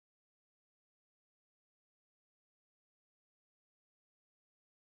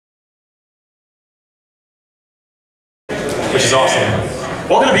which is awesome.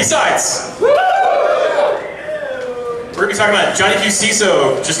 Welcome to B-Sides. We're going to be talking about Johnny Q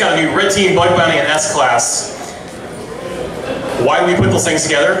CISO, just got a new red team, bug bounty, and S-class. Why do we put those things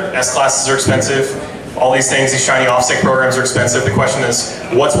together? S-classes are expensive. All these things, these shiny OffSec programs are expensive. The question is,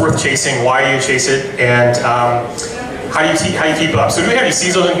 what's worth chasing? Why do you chase it? And how do you keep up? So do we have any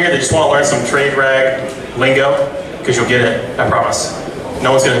CISOs in here that just want to learn some trade rag lingo? Because you'll get it, I promise.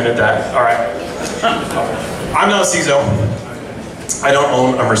 No one's going to admit that. All right. I'm not a CISO. I don't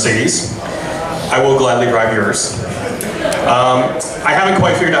own a Mercedes. I will gladly drive yours. I haven't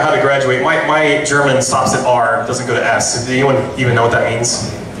quite figured out how to graduate. My German stops at R, doesn't go to S. Does anyone even know what that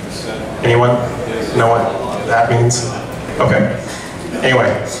means? Anyone know what that means? Okay. Anyway,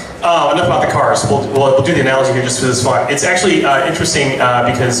 enough about the cars. We'll do the analogy here just for this fun. It's actually interesting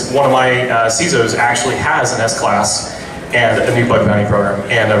because one of my CISOs actually has an S-class and a new bug bounty program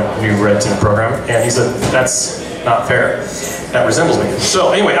and a new red team program, and he said, that's not fair. That resembles me.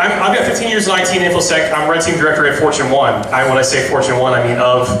 So anyway, I've got 15 years in IT and InfoSec. I'm red team director at Fortune 1. When I say Fortune 1, I mean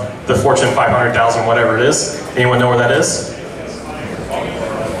of the Fortune 500,000, whatever it is. Anyone know where that is?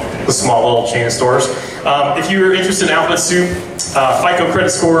 The small little chain of stores. If you're interested in alphabet soup, FICO credit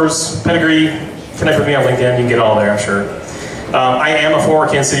scores, pedigree, connect with me on LinkedIn. You can get all there, I'm sure. I am a former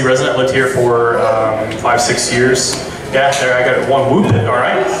Kansas City resident. I lived here for 5-6 years. Yeah, there, I got one whoop it, all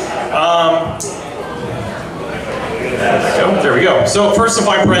right. There we go. So first, some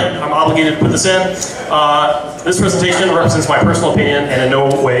fine print. I'm obligated to put this in. This presentation represents my personal opinion and in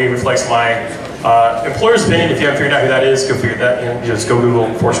no way reflects my employer's opinion. If you haven't figured out who that is, go figure that. Just go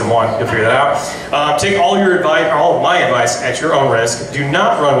Google Fortune 1. You'll figure that out. Take all your advice, all of my advice, at your own risk. Do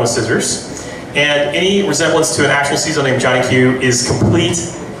not run with scissors. And any resemblance to an actual CISO named Johnny Q is complete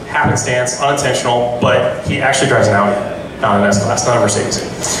happenstance, unintentional. But he actually drives an Audi, not an S-class, not a Mercedes.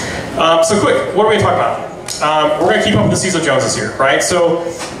 So quick, what are we going to talk about? We're going to keep up with the CISO Joneses here, right? So,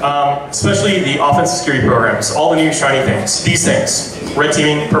 especially the offensive security programs, all the new shiny things, these things, red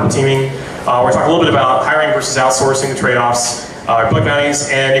teaming, purple teaming. We're talking a little bit about hiring versus outsourcing, the trade-offs, bug bounties,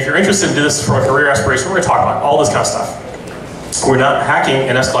 and if you're interested in this from a career aspiration, we're going to talk about all this kind of stuff. We're not hacking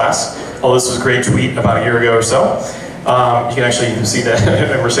in S-class, although this was a great tweet about a year ago or so. You can actually see that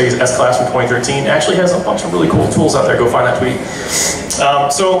Mercedes S-Class from 2013 actually has a bunch of really cool tools out there. Go find that tweet.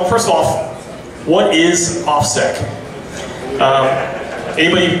 So, first of all, what is OffSec?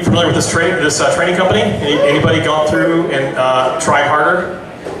 Anybody familiar with this training company? Anybody gone through and tried harder?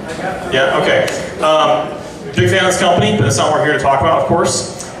 Yeah, okay. Big fan of this company, but that's not what we're here to talk about, of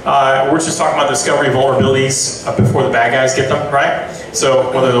course. We're just talking about the discovery of vulnerabilities before the bad guys get them, right?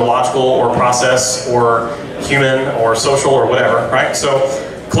 So whether they're logical or process or human or social or whatever, right? So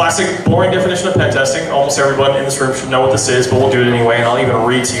classic boring definition of pen testing. Almost everyone in this room should know what this is, but we'll do it anyway, and I'll even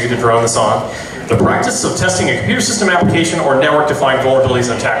read to you to drone this on. The practice of testing a computer system application or network-defined vulnerabilities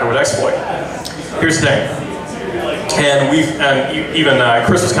an attacker would exploit. Here's the thing. And even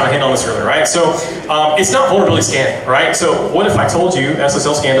Chris was kind of hitting on this earlier, right? So it's not vulnerability scanning, right? So what if I told you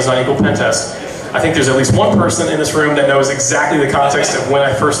SSL scan does not equal pen test? I think there's at least one person in this room that knows exactly the context of when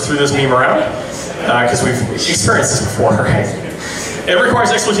I first threw this meme around, because we've experienced this before, right? It requires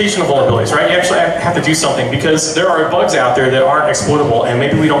exploitation of vulnerabilities, right? You actually have to do something because there are bugs out there that aren't exploitable and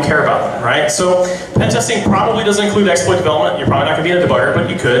maybe we don't care about them, right? So pen testing probably doesn't include exploit development. You're probably not going to be a debugger, but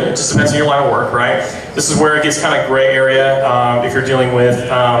you could. It just depends on your line of work, right? This is where it gets kind of gray area if you're dealing with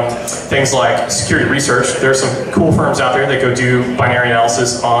things like security research. There's some cool firms out there that go do binary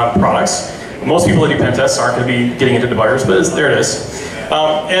analysis on products. Most people that do pen tests aren't going to be getting into debuggers, but there it is.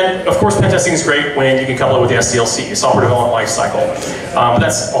 And of course, pen testing is great when you can couple it with the SDLC, software development lifecycle. But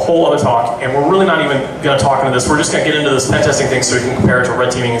that's a whole other talk, and we're really not even going to talk into this. We're just going to get into this pen testing thing so we can compare it to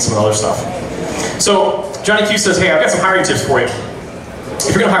red teaming and some other stuff. So Johnny Q says, hey, I've got some hiring tips for you. If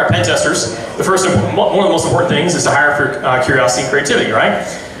you're going to hire pen testers, one of the most important things is to hire for curiosity and creativity, right?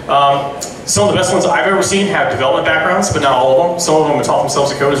 Some of the best ones I've ever seen have development backgrounds, but not all of them. Some of them have taught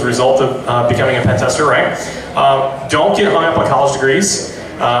themselves to code as a result of becoming a pen tester, right? Don't get hung up on college degrees.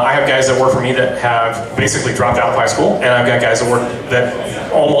 I have guys that work for me that have basically dropped out of high school, and I've got guys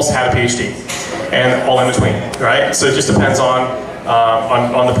that almost had a PhD, and all in between, right? So it just depends on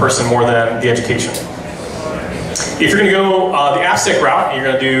the person more than the education. If you're going to go the AppSec route, you're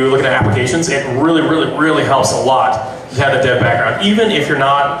going to do looking at applications, it really, really, really helps a lot to have a dev background, even if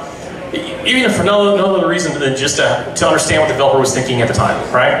for no other reason than just to understand what the developer was thinking at the time,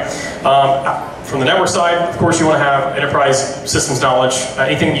 right? From the network side, of course, you want to have enterprise systems knowledge,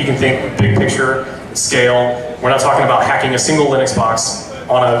 anything you can think, big picture, scale. We're not talking about hacking a single Linux box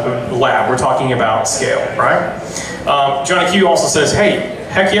on a lab. We're talking about scale, right? Johnny Q also says, hey,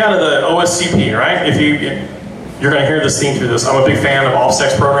 heck yeah to the OSCP, right? You're going to hear this theme through this. I'm a big fan of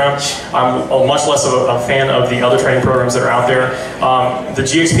OffSec's program. I'm much less of a fan of the other training programs that are out there. The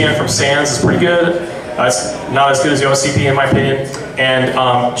GXPN from SANS is pretty good. It's not as good as the OSCP in my opinion. And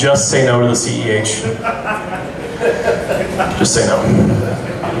just say no to the CEH. Just say no.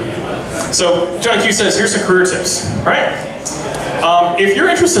 So Johnny Q says, here's some career tips, right? If you're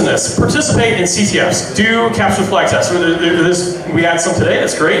interested in this, participate in CTFs. Do capture the flag tests. We had some today,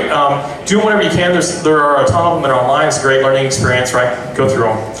 that's great. Do them whenever you can. There are a ton of them that are online. It's a great learning experience, right? Go through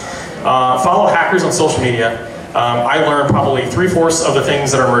them. Follow hackers on social media. I learned probably 3/4 of the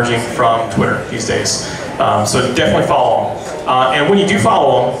things that are emerging from Twitter these days. So definitely follow them. And when you do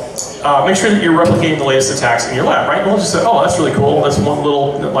follow them, make sure that you're replicating the latest attacks in your lab, right? Don't just say, oh, that's really cool. That's one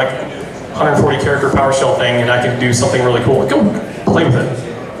little, like, 140 character PowerShell thing and I can do something really cool. Go play with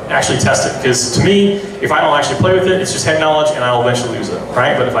it. Actually test it. Because to me, if I don't actually play with it, it's just head knowledge and I'll eventually lose it,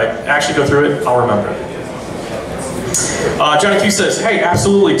 right? But if I actually go through it, I'll remember it. Johnny Q says, hey,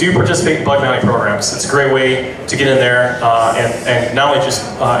 absolutely do participate in bug bounty programs. It's a great way to get in there and not only just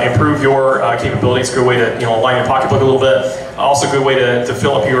improve your capabilities, it's a good way to line your pocketbook a little bit. Also a good way to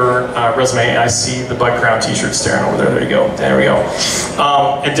fill up your resume. I see the Bug Crown t-shirt staring over there. There you go. There we go.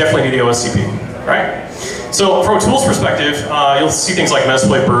 And definitely do the OSCP, right? So from a tools perspective, you'll see things like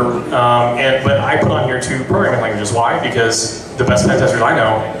Metasploit, Burp, but I put on here 2 programming languages. Why? Because the best pen testers I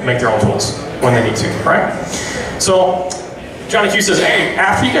know make their own tools when they need to, right? So Johnny Q says, hey,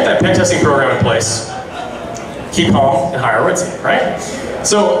 after you get that pen testing program in place, keep calm and hire a red team, right?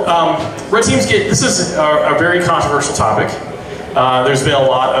 So red teams this is a very controversial topic. There's been a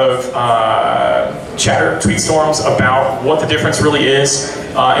lot of chatter, tweet storms about what the difference really is.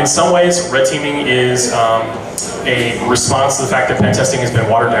 In some ways, red teaming is a response to the fact that pen testing has been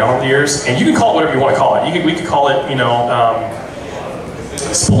watered down over the years. And you can call it whatever you want to call it. We could call it,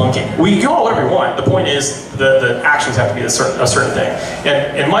 spelunking. We can call it whatever we want. The point is the actions have to be a certain thing.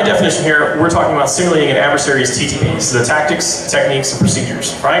 And in my definition here, we're talking about simulating an adversary's TTPs, the tactics, techniques, and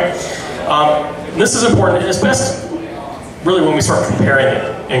procedures, right? This is important, and it's best really when we start comparing it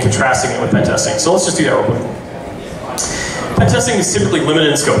and contrasting it with pen testing. So let's just do that real quick. Pen testing is typically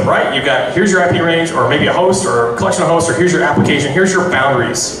limited in scope, right? You've got, here's your IP range, or maybe a host, or a collection of hosts, or here's your application, here's your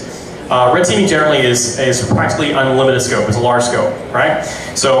boundaries. Red teaming generally is practically unlimited scope, it's a large scope, right?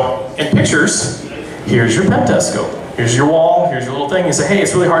 So in pictures, here's your pen test scope. Here's your wall, here's your little thing. You say, hey,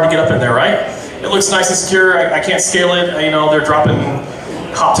 it's really hard to get up in there, right? It looks nice and secure, I can't scale it, they're dropping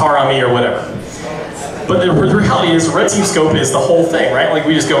hot tar on me or whatever. But the reality is, red team scope is the whole thing, right? Like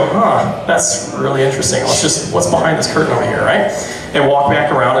we just go, huh, that's really interesting. What's behind this curtain over here, right? And walk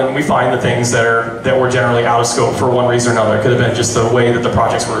back around and we find the things that were generally out of scope for one reason or another. It could have been just the way that the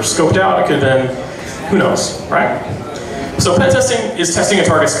projects were scoped out. It could have been, who knows, right? So pen testing is testing a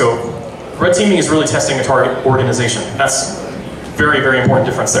target scope. Red teaming is really testing a target organization. That's very, very important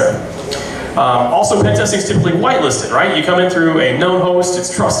difference there. Also, pen testing is typically whitelisted, right? You come in through a known host,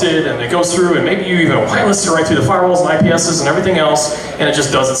 it's trusted, and it goes through, and maybe you even whitelist it right through the firewalls and IPSs and everything else, and it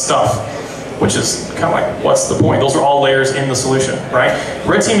just does its stuff, which is kind of like, what's the point? Those are all layers in the solution, right?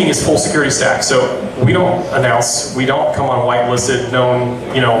 Red teaming is full security stack, so we don't announce, we don't come on whitelisted, known,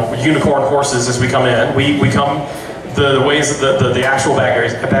 unicorn horses as we come in. We come the ways that the actual bad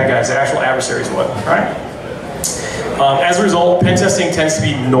guys, the actual adversaries would, right? As a result, pen testing tends to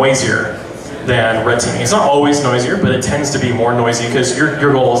be noisier than red teaming. It's not always noisier, but it tends to be more noisy because your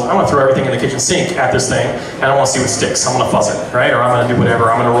goal is, I want to throw everything in the kitchen sink at this thing, and I want to see what sticks. I'm going to fuzz it, right? Or I'm going to do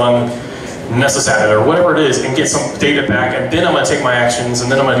whatever. I'm going to run Necessat or whatever it is and get some data back, and then I'm going to take my actions,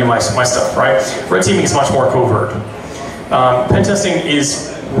 and then I'm going to do my stuff, right? Red teaming is much more covert. Pen testing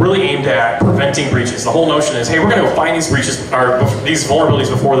is really aimed at preventing breaches. The whole notion is, hey, we're going to go find these breaches, or these vulnerabilities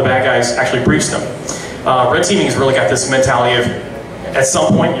before the bad guys actually breach them. Red teaming has really got this mentality of, at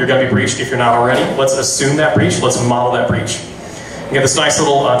some point, you're going to be breached if you're not already. Let's assume that breach. Let's model that breach. You got this nice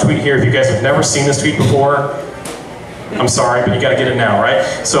little tweet here. If you guys have never seen this tweet before, I'm sorry, but you got to get it now, right?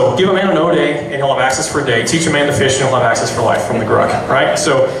 So give a man an O day, and he'll have access for a day. Teach a man to fish, and he'll have access for life from the Grok, right?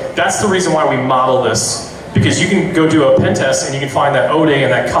 So that's the reason why we model this, because you can go do a pen test, and you can find that O day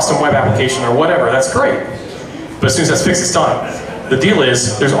and that custom web application or whatever. That's great. But as soon as that's fixed, it's done. The deal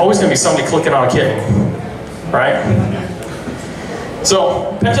is, there's always going to be somebody clicking on a kitten, right?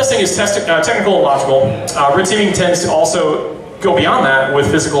 So, pen testing is technical and logical. Red teaming tends to also go beyond that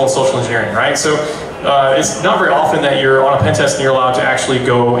with physical and social engineering, right? So, it's not very often that you're on a pen test and you're allowed to actually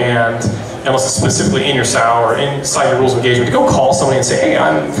go and, unless it's specifically in your SAL or inside your rules of engagement, to go call somebody and say, hey,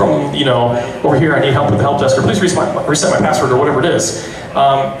 I'm from, over here, I need help with the help desk, or please reset my password, or whatever it is.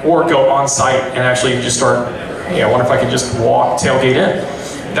 Or go on site and actually just start, hey, I wonder if I could just walk tailgate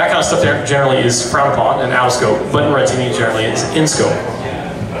in. that kind of stuff generally is frowned upon and out of scope, but in red teaming generally is in scope.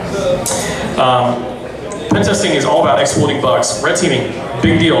 Pen testing is all about exploiting bugs. Red teaming,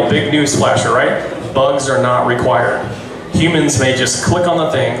 big deal, big news flasher, right? Bugs are not required. Humans may just click on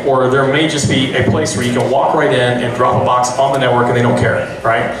the thing, or there may just be a place where you can walk right in and drop a box on the network and they don't care,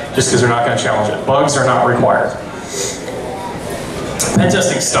 right? Just because they're not going to challenge it. Bugs are not required. Pen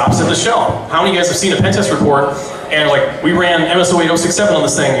testing stops at the shell. How many of you guys have seen a pen test report and like, we ran MSO 8067 on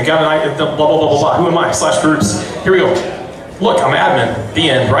this thing and got an blah, blah, blah, blah, blah. Who am I? /groups. Here we go. Look, I'm admin. The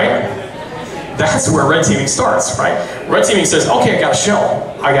end, right? That's where red teaming starts, right? Red teaming says, okay, I got a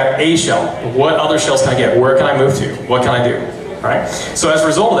shell. I got a shell. What other shells can I get? Where can I move to? What can I do? Right? So as a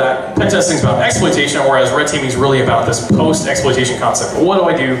result of that, pen testing is about exploitation, whereas red teaming is really about this post-exploitation concept. But what do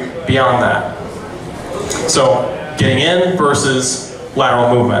I do beyond that? So getting in versus lateral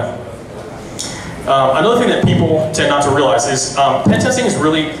movement. Another thing that people tend not to realize is pen testing is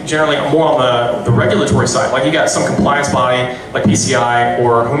really generally more on the regulatory side. Like you got some compliance body like PCI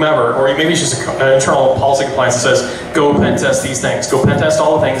or whomever, or maybe it's just an internal policy compliance that says, go pen test these things. Go pen test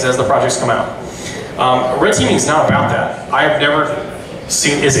all the things as the projects come out. Red teaming is not about that. I have never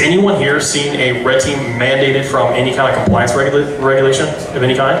seen, has anyone here seen a red team mandated from any kind of compliance regulation of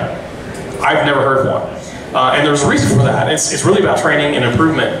any kind? I've never heard one. And there's a reason for that. It's really about training and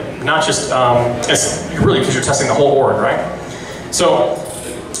improvement, not just, it's really because you're testing the whole org, right? So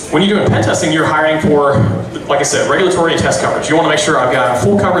when you're doing pen testing, you're hiring for, like I said, regulatory and test coverage. You want to make sure I've got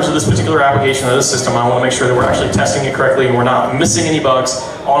full coverage of this particular application of this system. I want to make sure that we're actually testing it correctly and we're not missing any bugs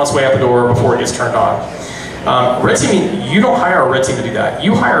on its way out the door before it gets turned on. Red teaming, you don't hire a red team to do that.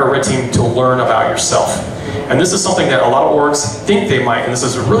 You hire a red team to learn about yourself. And this is something that a lot of orgs think they might, and this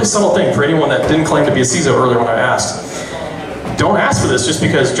is a really subtle thing for anyone that didn't claim to be a CISO earlier when I asked. Don't ask for this just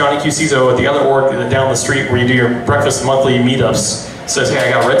because Johnny Q CISO at the other org down the street where you do your breakfast monthly meetups says, hey,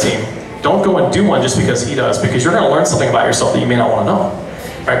 I got a red team. Don't go and do one just because he does, because you're going to learn something about yourself that you may not want to know.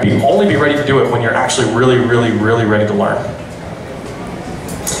 Right? Only be ready to do it when you're actually really, really, really ready to learn.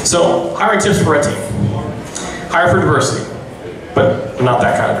 So, hiring tips for red team. Hire for diversity, but not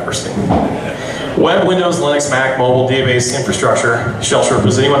that kind of diversity. Web, Windows, Linux, Mac, mobile, database, infrastructure, shell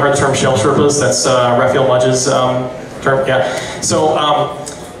Sherpas. Anyone heard the term shell Sherpas? That's Raphael Mudge's term, yeah. So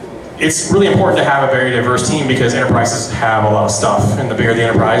it's really important to have a very diverse team because enterprises have a lot of stuff. And the bigger the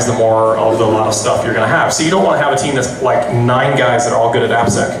enterprise, the more of the lot of stuff you're gonna have. So you don't wanna have a team that's like 9 guys that are all good at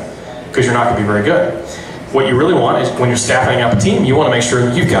AppSec because you're not gonna be very good. What you really want is when you're staffing up a team, you want to make sure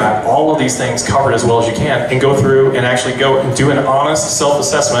that you've got all of these things covered as well as you can and go through and actually go and do an honest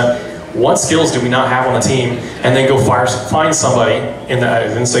self-assessment. What skills do we not have on the team? And then go find somebody, I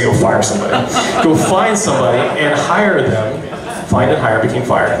didn't say go fire somebody. Go find somebody and hire them. Find and hire became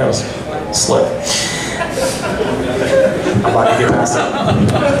fire. That was slip. I'm about to get past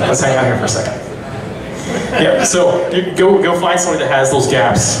it. Let's hang out here for a second. Yeah, so you go find somebody that has those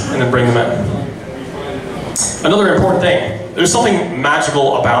gaps and then bring them in. Another important thing, there's something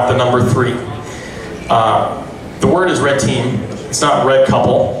magical about the number 3. The word is red team. It's not red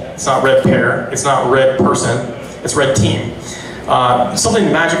couple. It's not red pair. It's not red person. It's red team.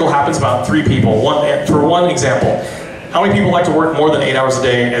 Something magical happens about 3 people. For one example, how many people like to work more than 8 hours a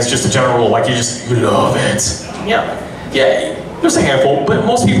day as just a general rule? Like you love it. Yeah, there's a handful, but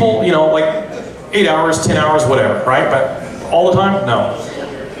most people, you know, like 8 hours, 10 hours, whatever, right? But all the time, no.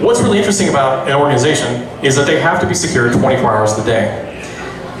 What's really interesting about an organization is that they have to be secure 24 hours of the day.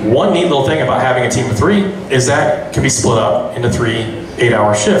 One neat little thing about having a team of 3 is that can be split up into 3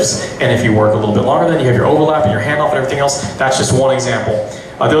 8-hour shifts. And if you work a little bit longer, then you have your overlap and your handoff and everything else. That's just one example.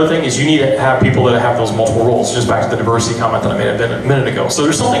 The other thing is you need to have people that have those multiple roles, just back to the diversity comment that I made a minute ago. So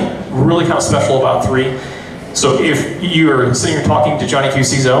there's something really kind of special about 3. So if you're sitting here talking to Johnny Q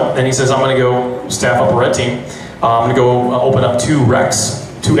CISO, and he says, I'm going to go staff up a red team, I'm going to go open up 2 recs,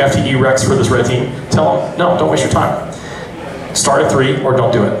 2 FTE recs for this red team, tell them, no, don't waste your time. Start at 3 or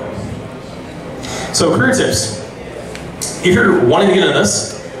don't do it. So career tips. If you're wanting to get into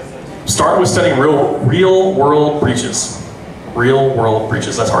this, start with studying real world breaches. Real world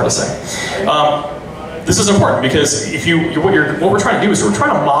breaches, that's hard to say. This is important because what we're trying to do is we're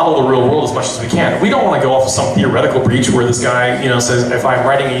trying to model the real world as much as we can. We don't want to go off of some theoretical breach where this guy, you know, says if I'm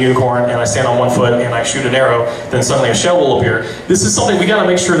riding a unicorn and I stand on 1 foot and I shoot an arrow, then suddenly a shell will appear. This is something we got to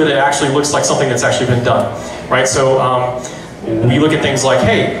make sure that it actually looks like something that's actually been done, right? So we look at things like,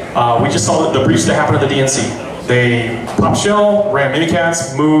 hey, we just saw the breach that happened at the DNC. They popped shell, ran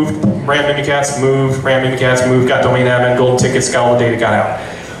Mimikatz, moved, ran Mimikatz, moved, ran Mimikatz, moved, got domain admin, golden tickets, got all the data, got out.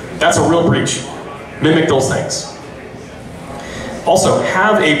 That's a real breach. Mimic those things. Also,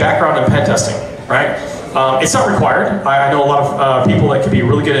 have a background in pen testing, right? It's not required. I know a lot of people that could be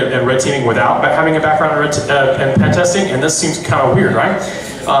really good at red teaming without having a background in pen testing, and this seems kind of weird, right?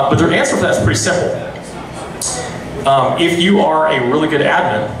 But their answer for that is pretty simple. If you are a really good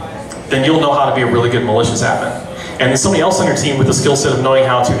admin, then you'll know how to be a really good malicious admin. And then somebody else on your team with the skill set of knowing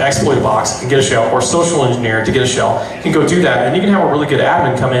how to exploit a box and get a shell, or social engineer to get a shell, can go do that, and you can have a really good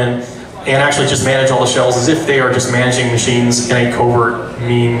admin come in and actually just manage all the shells as if they are just managing machines in a covert,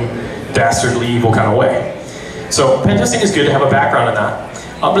 mean, dastardly, evil kind of way. So pen testing is good to have a background in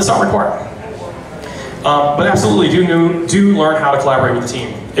that, but it's not required. But absolutely do learn how to collaborate with the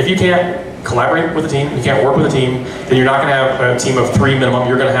team. If you can't collaborate with a team, you can't work with a team, then you're not going to have a team of 3 minimum.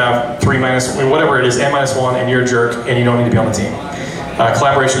 You're going to have 3 minus, whatever it is, n-1, and you're a jerk, and you don't need to be on the team.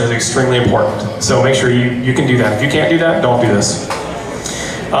 Collaboration is extremely important, so make sure you can do that. If you can't do that, don't do this.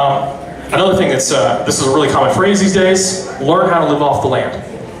 Another thing that's, this is a really common phrase these days, learn how to live off the land.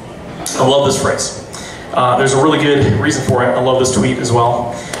 I love this phrase. There's a really good reason for it. I love this tweet as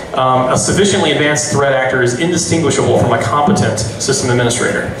well. A sufficiently advanced threat actor is indistinguishable from a competent system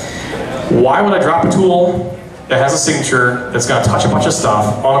administrator. Why would I drop a tool that has a signature that's going to touch a bunch of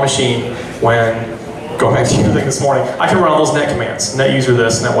stuff on a machine when, going back to your thing this morning, I can run all those net commands, net user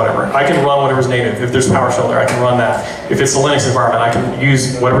this, net whatever. I can run whatever's native. If there's PowerShell there, I can run that. If it's a Linux environment, I can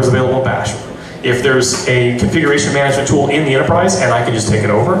use whatever's available in Bash. If there's a configuration management tool in the enterprise and I can just take it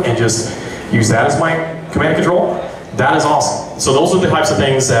over and just use that as my command and control, that is awesome. So those are the types of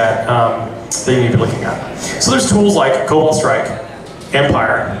things that, that you need to be looking at. So there's tools like Cobalt Strike,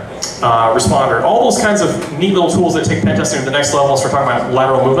 Empire, Responder, all those kinds of neat little tools that take pen testing to the next level. So we're talking about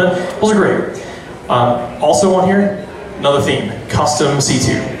lateral movement. Those are great. Also on here, another theme, custom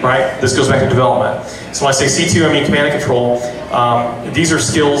C2, right? This goes back to development. So when I say C2, I mean command and control. These are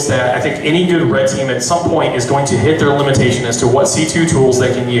skills that I think any good red team at some point is going to hit their limitation as to what C2 tools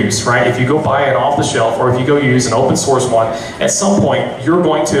they can use, right? If you go buy it off the shelf, or if you go use an open source one, at some point you're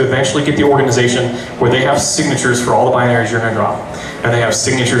going to eventually get the organization where they have signatures for all the binaries you're going to drop. And they have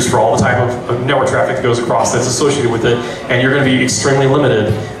signatures for all the type of network traffic that goes across that's associated with it, and you're going to be extremely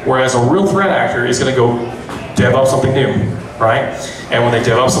limited. Whereas a real threat actor is going to go dev up something new, right? And when they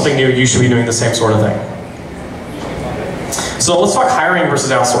dev up something new, you should be doing the same sort of thing. So let's talk hiring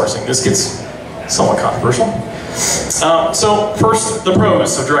versus outsourcing. This gets somewhat controversial. So first, the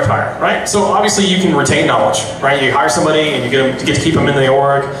pros of direct hire, right? So obviously you can retain knowledge, right? You hire somebody and you get to keep them in the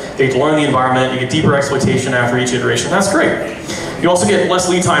org, they get to learn the environment, you get deeper exploitation after each iteration. That's great. You also get less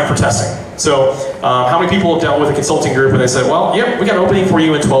lead time for testing. So how many people have dealt with a consulting group and they said, well, yep, we got an opening for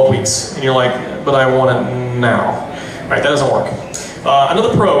you in 12 weeks. And you're like, but I want it now. Right, that doesn't work.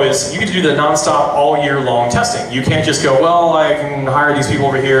 Another pro is you get to do the nonstop all year long testing. You can't just go, well, I can hire these people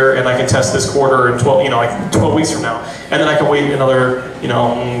over here and I can test this quarter in 12, like 12 weeks from now. And then I can wait another,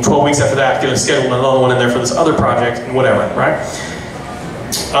 12 weeks after that to get scheduled another one in there for this other project and whatever, right?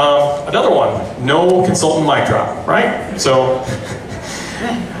 Another one, no consultant mic drop, right? So,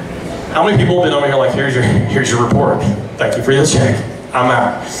 how many people have been over here like, here's your report. Thank you for this check. I'm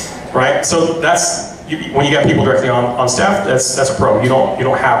out, right? So that's, when you got people directly on staff, that's a pro. You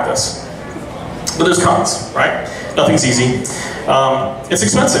don't have this. But there's cons, right? Nothing's easy. It's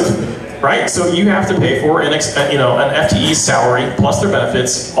expensive, right? So you have to pay for an FTE salary plus their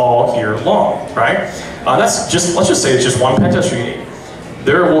benefits all year long, right? Let's just say it's just one pen tester you need.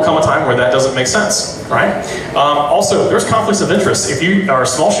 There will come a time where that doesn't make sense, right? Also, there's conflicts of interest. If you are a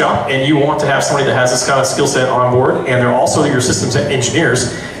small shop and you want to have somebody that has this kind of skill set on board, and they're also your systems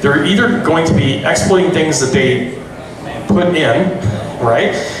engineers, they're either going to be exploiting things that they put in,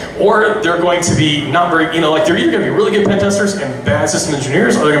 right? Or they're going to be not very, like they're either going to be really good pen testers and bad system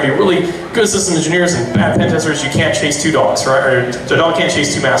engineers, or they're going to be really good system engineers and bad pen testers. You can't chase two dogs, right? Or the dog can't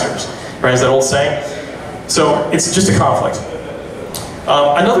chase two masters, right? Is that old saying? So it's just a conflict.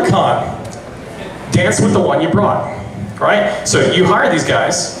 Another con, dance with the one you brought, right? So you hire these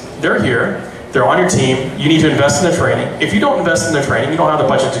guys, they're here, they're on your team, you need to invest in their training. If you don't invest in their training, you don't have the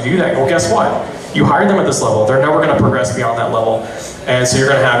budget to do that, well guess what? You hired them at this level, they're never going to progress beyond that level, and so you're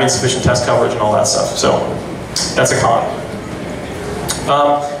going to have insufficient test coverage and all that stuff. So that's a con.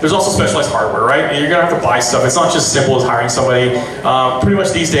 There's also specialized hardware, right? You're going to have to buy stuff. It's not just as simple as hiring somebody. Pretty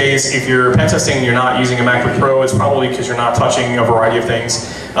much these days, if you're pen testing and you're not using a MacBook Pro, it's probably because you're not touching a variety of things.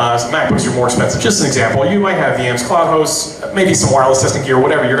 So MacBooks are more expensive. Just an example, you might have VMs, cloud hosts, maybe some wireless testing gear,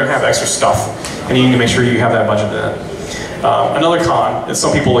 whatever. You're going to have extra stuff, and you need to make sure you have that budget in it. Another con that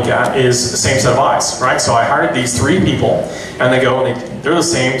some people look at is the same set of eyes, right? So I hired these 3 people, and they go and they're the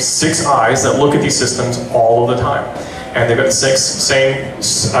same 6 eyes that look at these systems all of the time. and they've got the six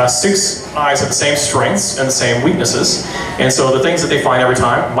eyes have the same strengths and the same weaknesses, and so the things that they find every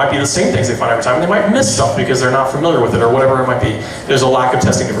time might be the same things they find every time, and they might miss stuff because they're not familiar with it or whatever it might be. There's a lack of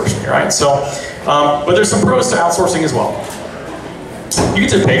testing diversity, right? So, but there's some pros to outsourcing as well. You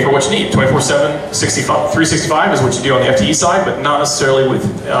get to pay for what you need. 24/7, 365 is what you do on the FTE side, but not necessarily with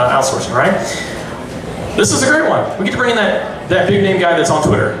outsourcing, right? This is a great one. We get to bring in that big name guy that's on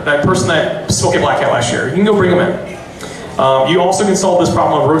Twitter, that person that spoke at Black Hat last year. You can go bring him in. You also can solve this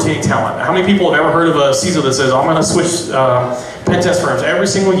problem of rotating talent. How many people have ever heard of a CISO that says, I'm going to switch pen test firms every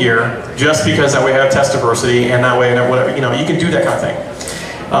single year just because that way I have test diversity, and that way, whatever, you know, you can do that kind of thing.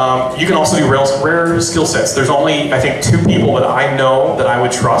 You can also do rare skill sets. There's only, I think, 2 people that I know that I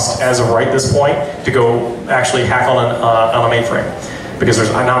would trust as of right this point to go actually hack on a mainframe. Because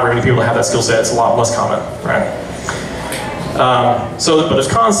there's not very many people that have that skill set. It's a lot less common, right? But there's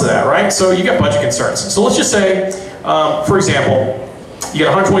cons to that, right? So you got budget concerns. So let's just say, for example, you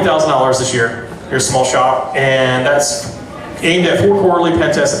get $120,000 this year. You're a small shop, and that's aimed at 4 quarterly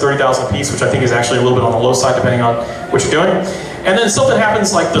pen tests at $30,000 a piece, which I think is actually a little bit on the low side depending on what you're doing. And then something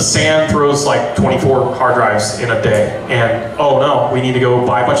happens like the SAN throws like 24 hard drives in a day, and oh no, we need to go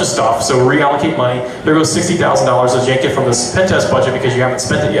buy a bunch of stuff, so reallocate money. There goes $60,000 that you yank it from this pen test budget because you haven't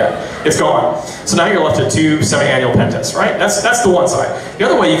spent it yet. It's gone. So now you're left with 2 semi-annual pen tests, right? That's the one side. The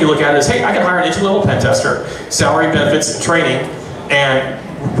other way you can look at it is, hey, I can hire an entry-level pen tester, salary, benefits, and training, and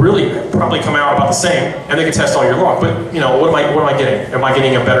really probably come out about the same, and they can test all year long. But you know, what am I getting? Am I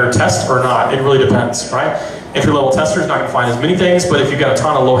getting a better test or not? It really depends, right? Entry-level tester is not going to find as many things, but if you've got a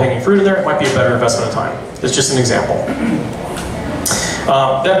ton of low-hanging fruit in there, it might be a better investment of time. It's just an example.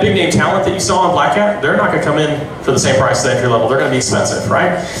 That big name talent that you saw on Black Hat, they're not going to come in for the same price as the entry level. They're going to be expensive,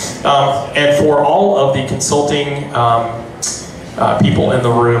 right? And for all of the consulting people in the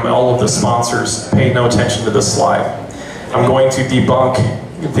room, all of the sponsors, pay no attention to this slide. I'm going to debunk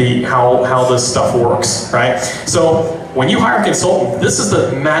how this stuff works, right? So when you hire a consultant, this is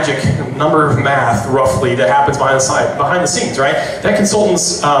the magic number of math, roughly, that happens behind the scenes, right? That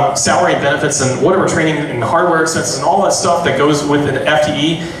consultant's salary and benefits and whatever training and hardware expenses and all that stuff that goes with an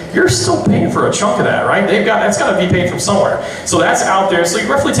FTE, you're still paying for a chunk of that, right? That's got to be paid from somewhere. So that's out there. So you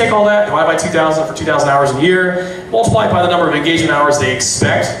roughly take all that, divide by 2,000 for 2,000 hours a year, multiply it by the number of engagement hours they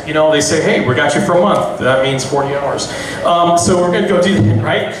expect. You know, they say, hey, we got you for a month. That means 40 hours. So we're going to go do that,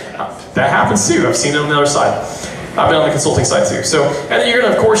 right? That happens too. I've seen it on the other side. I've been on the consulting side too. So, and then you're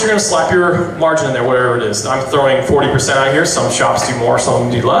gonna, of course, you're gonna slap your margin in there, whatever it is. I'm throwing 40% out here. Some shops do more, some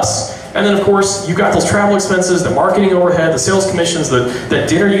do less. And then, of course, you've got those travel expenses, the marketing overhead, the sales commissions, that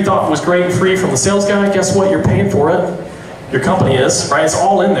dinner you thought was great and free from the sales guy. Guess what? You're paying for it. Your company is, right? It's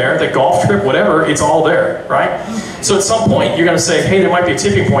all in there. The golf trip, whatever, it's all there, right? So at some point, you're gonna say, hey, there might be a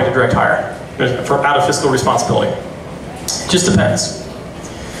tipping point to direct hire out of fiscal responsibility. Just depends.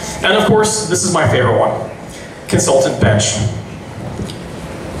 And of course, this is my favorite one. Consultant bench.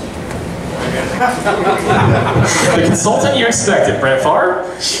 The consultant you expected, Brent Favre.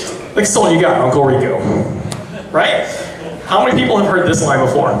 The consultant you got, Uncle Rico. Right? How many people have heard this line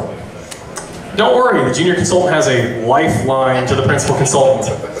before? Don't worry, the junior consultant has a lifeline to the principal consultant.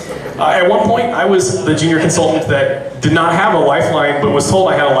 At one point, I was the junior consultant that did not have a lifeline, but was told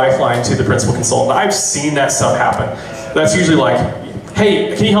I had a lifeline to the principal consultant. I've seen that stuff happen. That's usually like,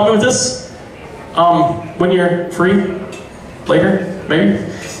 hey, can you help me with this? When you're free, later, maybe?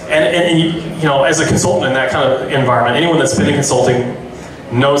 And you know, as a consultant in that kind of environment, anyone that's been in consulting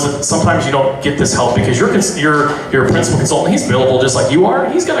knows that sometimes you don't get this help because you're a principal consultant. He's billable just like you are.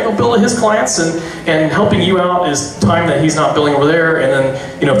 He's got to go bill his clients, and helping you out is time that he's not billing over there. And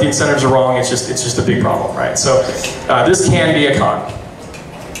then, you know, if the incentives are wrong, it's just a big problem, right? So this can be a con.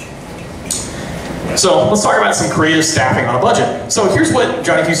 So let's talk about some creative staffing on a budget. So here's what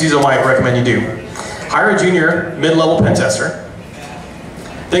Johnny Q CISO might recommend you do. Hire a junior, mid-level pen tester,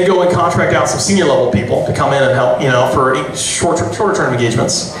 then go and contract out some senior level people to come in and help, you know, for shorter term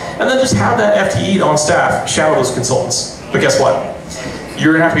engagements, and then just have that FTE on staff shadow those consultants. But guess what?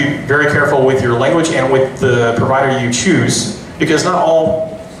 You're gonna have to be very careful with your language and with the provider you choose, because not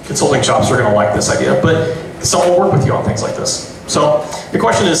all consulting shops are gonna like this idea, but some will work with you on things like this. So the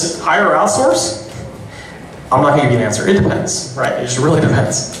question is, hire or outsource? I'm not gonna give you an answer. It depends, right? It just really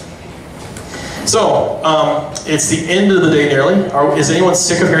depends. So, it's the end of the day nearly. Is anyone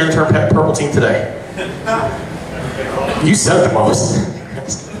sick of hearing the term purple team today? You said it the most.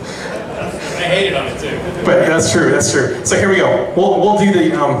 I hated on it too. But that's true, that's true. So here we go. We'll do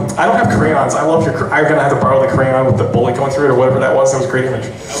the, I don't have crayons. I'm gonna have to borrow the crayon with the bullet going through it or whatever that was. That was a great image.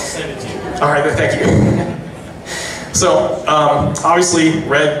 I'll send it to you. All right, thank you. So obviously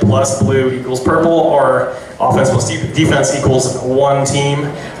red plus blue equals purple, or offense plus defense equals one team.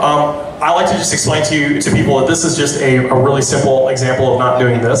 I like to just explain to people that this is just a really simple example of not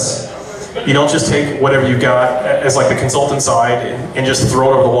doing this. You don't just take whatever you've got as like the consultant side and just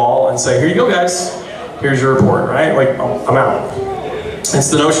throw it over the wall and say, here you go guys, here's your report, right? Like, I'm out. It's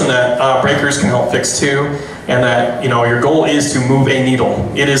the notion that breakers can help fix too, and that your goal is to move a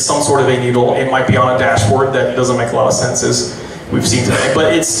needle. It is some sort of a needle. It might be on a dashboard. That doesn't make a lot of sense as we've seen today,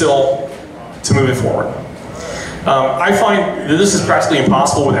 but it's still to move it forward. I find that this is practically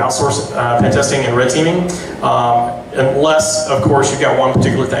impossible with outsourced pen testing and red teaming, unless, of course, you've got one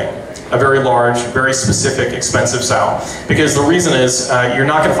particular thing. A very large, very specific, expensive SAL. Because the reason is, you're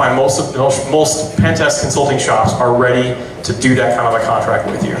not going to find most pen test consulting shops are ready to do that kind of a contract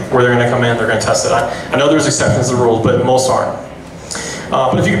with you, where they're going to come in, they're going to test it. I know there's exceptions to the rules, but most aren't.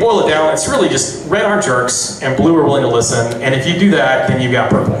 But if you boil it down, it's really just red aren't jerks, and blue are willing to listen, and if you do that, then you've got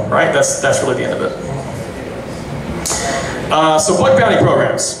purple, right? That's really the end of it. So bug bounty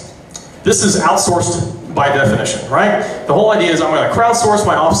programs. This is outsourced by definition, right? The whole idea is I'm going to crowdsource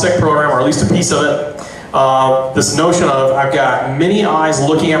my OffSec program, or at least a piece of it. This notion of I've got many eyes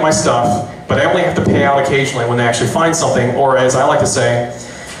looking at my stuff, but I only have to pay out occasionally when they actually find something, or as I like to say,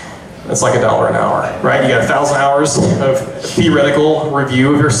 it's like $1 an hour, right? You got 1,000 hours of theoretical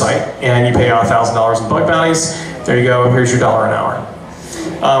review of your site, and you pay out $1,000 in bug bounties. There you go, here's your $1 an hour.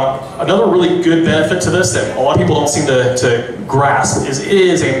 Another really good benefit to this that a lot of people don't seem to grasp is it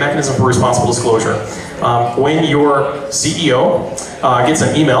is a mechanism for responsible disclosure. When your CEO gets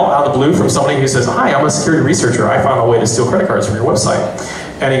an email out of the blue from somebody who says, hi, I'm a security researcher, I found a way to steal credit cards from your website.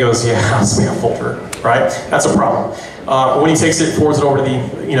 And he goes, yeah, that's a folder, right? That's a problem. When he takes it, forwards it over to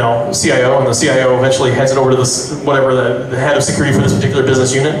the CIO, and the CIO eventually heads it over to the head of security for this particular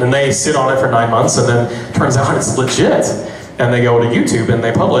business unit, and they sit on it for 9 months, and then turns out it's legit. And they go to YouTube and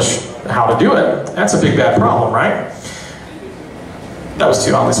they publish how to do it. That's a big bad problem, right? That was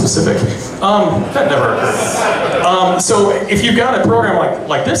too oddly specific. That never occurred. So if you've got a program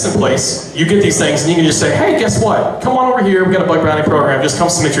like this in place, you get these things and you can just say, hey, guess what? Come on over here, we've got a bug bounty program, just come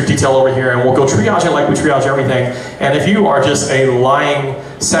submit your detail over here and we'll go triage it like we triage everything. And if you are just a lying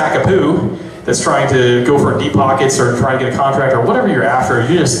sack of poo that's trying to go for deep pockets or trying to get a contract or whatever you're after,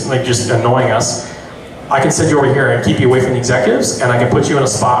 you're just annoying us, I can send you over here and keep you away from the executives, and I can put you in a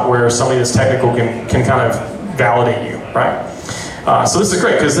spot where somebody that's technical can kind of validate you, right? So this is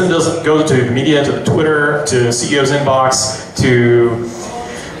great, because then it doesn't go to the media, to the Twitter, to the CEO's inbox, to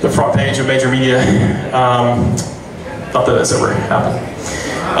the front page of major media. Not that that's ever happened.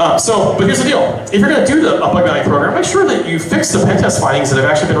 But here's the deal. If you're going to do a bug bounty program, make sure that you fix the pen test findings that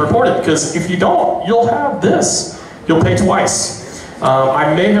have actually been reported, because if you don't, you'll have this. You'll pay twice.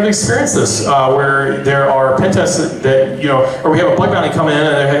 I may have experienced this, where there are pen tests that or we have a bug bounty come in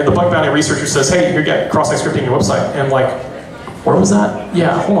and the bug bounty researcher says, hey, you're getting cross-site scripting your website. And like, where was that?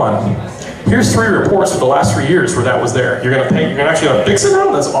 Yeah, hold on. Here's 3 reports for the last 3 years where that was there. You're actually gonna fix it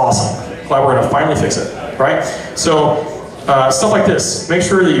now? That's awesome. Glad we're gonna finally fix it, right? So, stuff like this. Make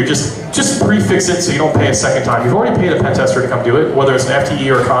sure that you just pre-fix it so you don't pay a second time. You've already paid a pen tester to come do it, whether it's an FTE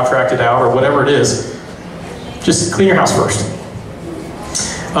or contracted out or whatever it is. Just clean your house first.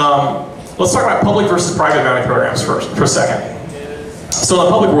 Let's talk about public versus private bounty programs for a second. So in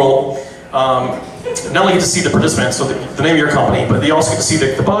the public world, not only get to see the participants, so the name of your company, but they also get to see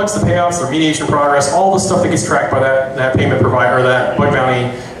the bugs, the payouts, the remediation progress, all the stuff that gets tracked by that payment provider, or that bug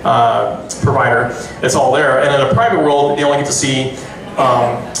bounty provider. It's all there. And in a private world, they only get to see,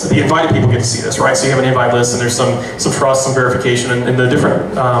 the invited people get to see this, right? So you have an invite list, and there's some trust, some verification, and the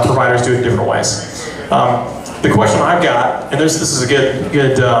different providers do it in different ways. The question I've got, and this is a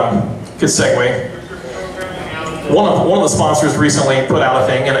good segue. One of the sponsors recently put out a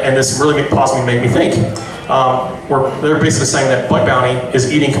thing, and this really possibly made me think. Where they're basically saying that bug bounty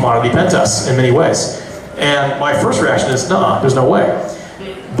is eating commodity pen tests in many ways. And my first reaction is, nah, there's no way.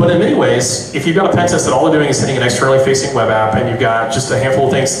 But in many ways, if you've got a pen test that all they're doing is hitting an externally facing web app, and you've got just a handful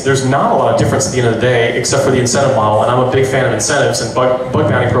of things, there's not a lot of difference at the end of the day, except for the incentive model. And I'm a big fan of incentives, and bug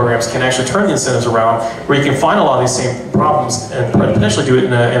bounty programs can actually turn the incentives around, where you can find a lot of these same problems and potentially do it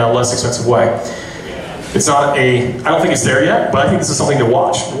in a less expensive way. It's not I don't think it's there yet, but I think this is something to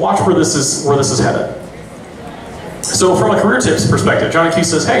watch. Watch where this is headed. So from a career tips perspective, Johnny Q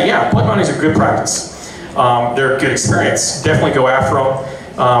says, hey, yeah, bug bounties are good practice. They're a good experience. Definitely go after them.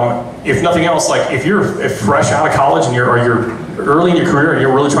 If nothing else, like if you're fresh out of college and you're early in your career and you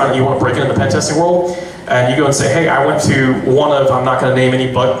want to break into the pen testing world, and you go and say, hey, I went to one of, I'm not going to name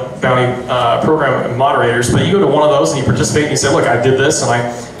any bug bounty program moderators, but you go to one of those and you participate and you say, look, I did this and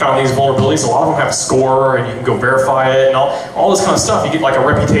I found these vulnerabilities. A lot of them have a score and you can go verify it and all this kind of stuff. You get like a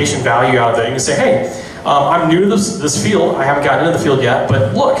reputation value out of it. You can say, hey, I'm new to this field. I haven't gotten into the field yet,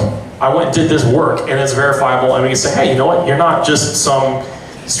 but look, I went and did this work and it's verifiable. And we can say, hey, you know what? You're not just some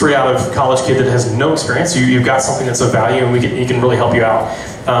straight out of college kid that has no experience. You've got something that's of value and we can really help you out.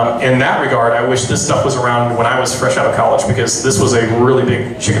 In that regard, I wish this stuff was around when I was fresh out of college, because this was a really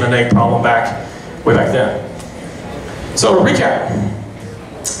big chicken and egg problem way back then. So to recap,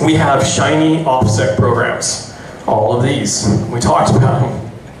 we have shiny offset programs. All of these, we talked about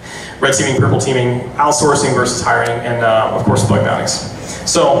them. Red teaming, purple teaming, outsourcing versus hiring, and of course bug bounties.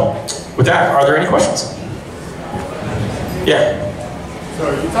 So with that, are there any questions? Yeah? So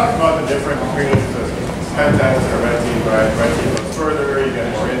you talked about the difference between pen test and a red team, right? Red team goes further, you get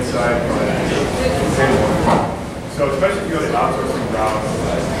more insight, so especially if you go the outsourcing route,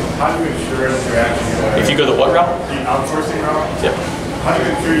 how do you ensure that you're actually if you go the what route? The outsourcing route? Yep. How do you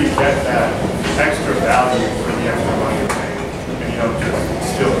ensure you get that extra value for the extra money you're paying, and you don't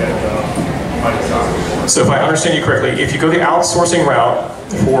just still get the money side? So if I understand you correctly, if you go the outsourcing route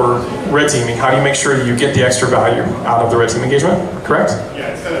for red teaming, how do you make sure that you get the extra value out of the red team engagement, correct?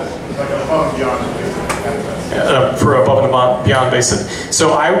 Yeah, instead of like above and beyond. For above and beyond basis.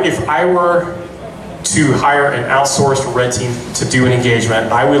 So if I were to hire an outsourced red team to do an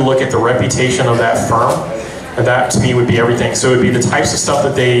engagement, I would look at the reputation of that firm, and that to me would be everything. So it would be the types of stuff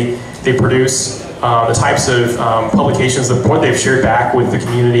that they produce, the types of publications, what they've shared back with the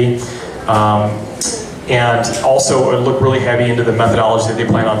community, and also it would look really heavy into the methodology that they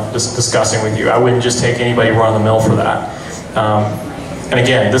plan on discussing with you. I wouldn't just take anybody run-of-the-mill for that. And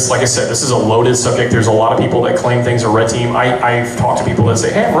again, this, like I said, this is a loaded subject. There's a lot of people that claim things are red team. I've talked to people that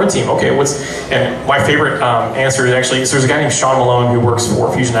say, hey, I'm red team. Okay, and my favorite answer is actually, so there's a guy named Sean Malone who works for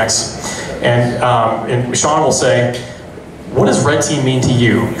FusionX. And Sean will say, what does red team mean to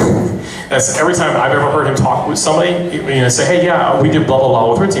you? That's every time I've ever heard him talk with somebody, say, hey, yeah, we did blah, blah,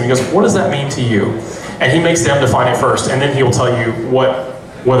 blah with red team. He goes, what does that mean to you? And he makes them define it first, and then he will tell you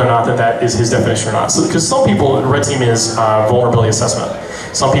whether or not that is his definition or not. So, because some people, red team is vulnerability assessment.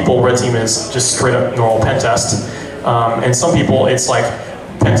 Some people, red team is just straight up normal pen test. And some people, it's like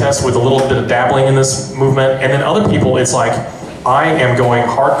pen test with a little bit of dabbling in this movement. And then other people, it's like, I am going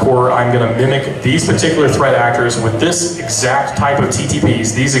hardcore, I'm going to mimic these particular threat actors with this exact type of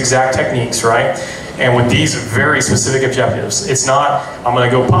TTPs, these exact techniques, right? And with these very specific objectives. It's not, I'm going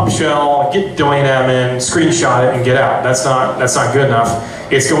to go pop shell, get domain admin, screenshot it, and get out. That's not good enough.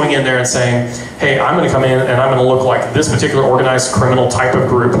 It's going in there and saying, hey, I'm going to come in and I'm going to look like this particular organized criminal type of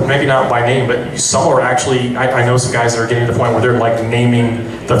group. Maybe not by name, but some are actually, I know some guys that are getting to the point where they're like naming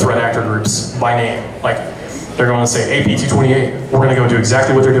the threat actor groups by name. Like, they're going to say, AP228, we're going to go do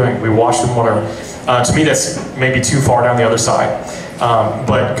exactly what they're doing. We watch them, whatever. To me, that's maybe too far down the other side.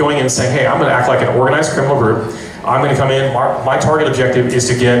 But going in and saying, hey, I'm going to act like an organized criminal group. I'm going to come in, my target objective is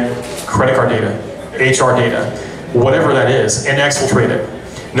to get credit card data, HR data, whatever that is, and exfiltrate it.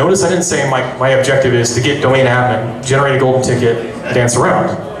 Notice I didn't say my objective is to get domain admin, generate a golden ticket, dance around,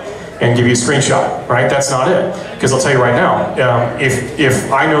 and give you a screenshot, right? That's not it. Because I'll tell you right now,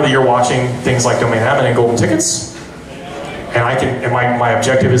 if I know that you're watching things like domain admin and golden tickets, and my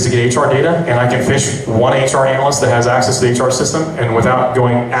objective is to get HR data, and I can fish one HR analyst that has access to the HR system, and without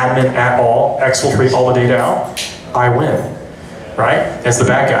going admin at all, exfiltrate all the data out, I win, right? As the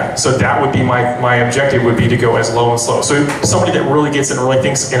bad guy. So that would be my objective, would be to go as low and slow. So somebody that really gets it and really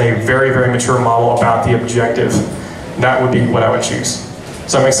thinks in a very, very mature model about the objective, that would be what I would choose.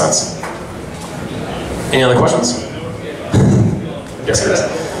 Does that make sense? Any other questions? Yes, Chris.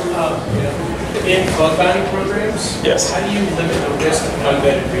 In bug bounty programs, yes. How do you limit the risk of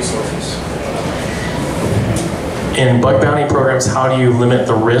unvetted resources? In bug bounty programs, how do you limit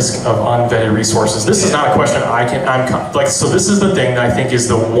the risk of unvetted resources? This is not a question so this is the thing that I think is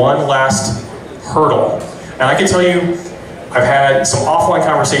the one last hurdle. And I can tell you, I've had some offline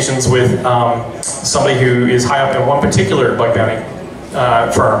conversations with somebody who is high up in one particular bug bounty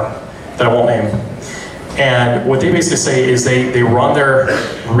firm that I won't name. And what they basically say is they run their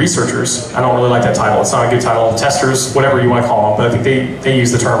researchers, I don't really like that title, it's not a good title, testers, whatever you want to call them, but I think they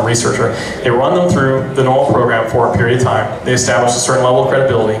use the term researcher. They run them through the normal program for a period of time. They establish a certain level of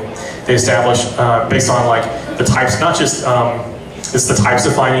credibility. They establish, based on like the types, not just, it's the types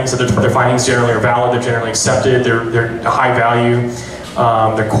of findings, that their findings generally are valid, they're generally accepted, they're high value,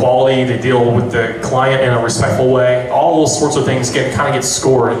 their quality, they deal with the client in a respectful way. All those sorts of things kind of get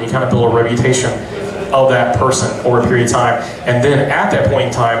scored, and you kind of build a reputation. of that person over a period of time. And then at that point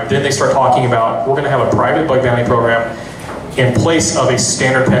in time, then they start talking about, we're going to have a private bug bounty program in place of a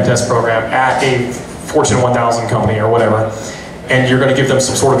standard pen test program at a Fortune 1000 company or whatever. And you're going to give them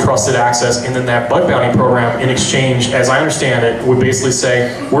some sort of trusted access, and then that bug bounty program, in exchange, as I understand it, would basically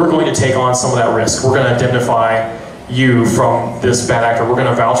say, we're going to take on some of that risk. We're going to indemnify you from this bad actor. We're going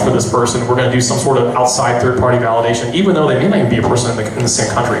to vouch for this person. We're going to do some sort of outside third-party validation, even though they may not even be a person in the same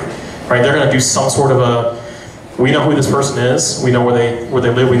country. Right? They're going to do some sort of a, we know who this person is, we know where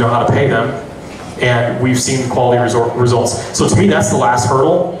they live, we know how to pay them, and we've seen quality results. So to me, that's the last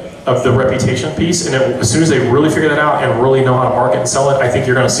hurdle of the reputation piece, and as soon as they really figure that out and really know how to market and sell it, I think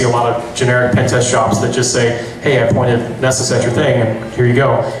you're going to see a lot of generic pen test shops that just say, hey, I pointed Nessus at your thing, and here you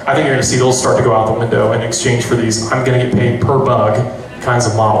go. I think you're going to see those start to go out the window in exchange for these, I'm going to get paid per bug kinds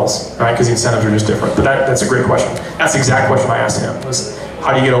of models, right? Because the incentives are just different. But that's a great question. That's the exact question I asked him, was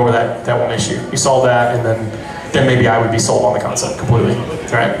how do you get over that one issue? You solve that, and then maybe I would be sold on the concept completely,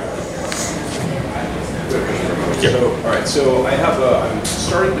 right? Yep. So, all right, so I'm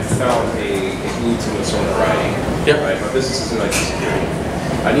starting to found a blue team of its own variety. Yep. Right, my business is in IT security.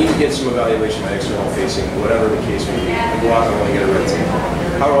 I need to get some evaluation, my external facing, whatever the case may be. I go out and I want to get a red team.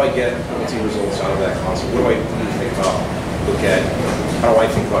 How do I get multi results out of that concept? What do I need to think about? Look at, how do I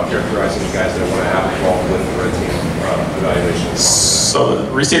think about characterizing the guys that I want to have involved with the red team evaluation? So,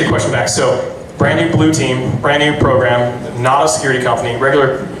 restate the question back. So, brand new blue team, brand new program, not a security company,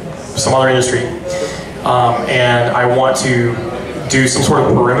 regular, some other industry. And I want to do some sort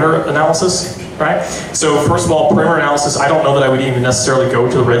of perimeter analysis, right? So first of all, perimeter analysis, I don't know that I would even necessarily go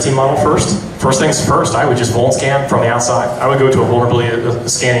to the red team model first. First things first, I would just vuln scan from the outside. I would go to a vulnerability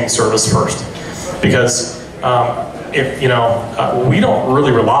scanning service first. Because if, we don't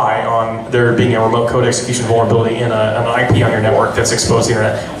really rely on there being a remote code execution vulnerability in an IP on your network that's exposed to the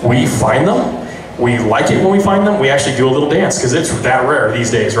internet. We find them. We like it when we find them. We actually do a little dance because it's that rare these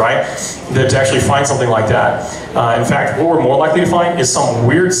days, right? That to actually find something like that. In fact, what we're more likely to find is some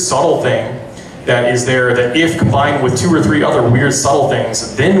weird, subtle thing that is there that if combined with 2 or 3 other weird, subtle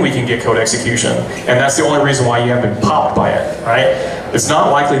things, then we can get code execution. And that's the only reason why you haven't been popped by it, right? It's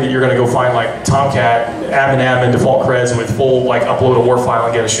not likely that you're going to go find like Tomcat, admin, default creds with full like upload a war file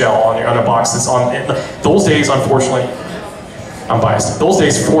and get a shell on a box that's on. Those days, unfortunately, I'm biased. Those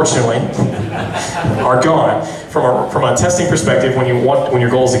days, fortunately, are gone. From a testing perspective, when your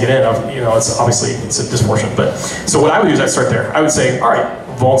goal is to get in, it's obviously it's a disproportion. But so what I would do is I'd start there. I would say, all right,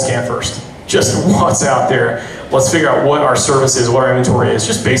 vuln scan first. Just what's out there. Let's figure out what our service is, what our inventory is.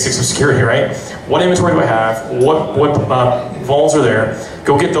 Just basics of security, right? What inventory do I have? What vulns are there?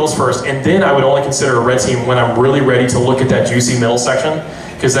 Go get those first, and then I would only consider a red team when I'm really ready to look at that juicy middle section,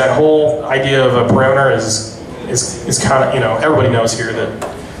 because that whole idea of a perimeter is kind of, everybody knows here that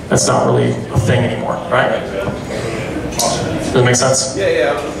that's not really a thing anymore, right? Does that make sense?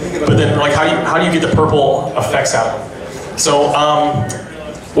 Yeah. But then, like, how do you get the purple effects out? So,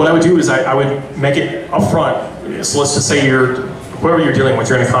 what I would do is I would make it up front. So let's just say whoever you're dealing with,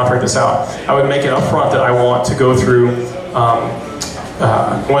 you're going to contract this out. I would make it up front that I want to go through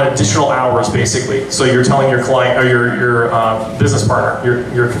want additional hours, basically. So you're telling your client or your business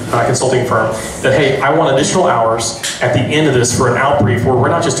partner, your consulting firm, that hey, I want additional hours at the end of this for an out brief where we're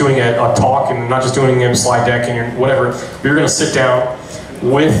not just doing a talk and not just doing a slide deck and whatever. We're going to sit down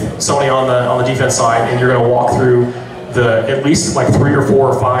with somebody on the defense side, and you're going to walk through at least like 3 or 4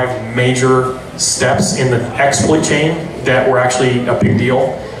 or 5 major steps in the exploit chain that were actually a big deal,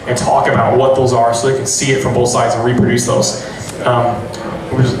 and talk about what those are so they can see it from both sides and reproduce those.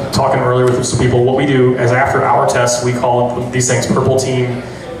 We were just talking earlier with some people. What we do as after our tests, we call these things purple team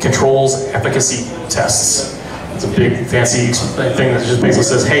controls efficacy tests. It's a big fancy thing that just basically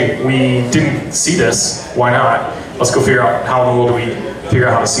says, hey, we didn't see this, why not? Let's go figure out how in the world do we figure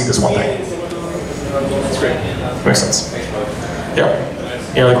out how to see this one thing. That's great. Makes sense. Yep.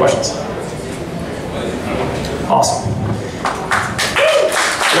 Any other questions? Awesome.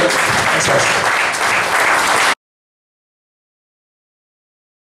 Yep. Thanks, guys.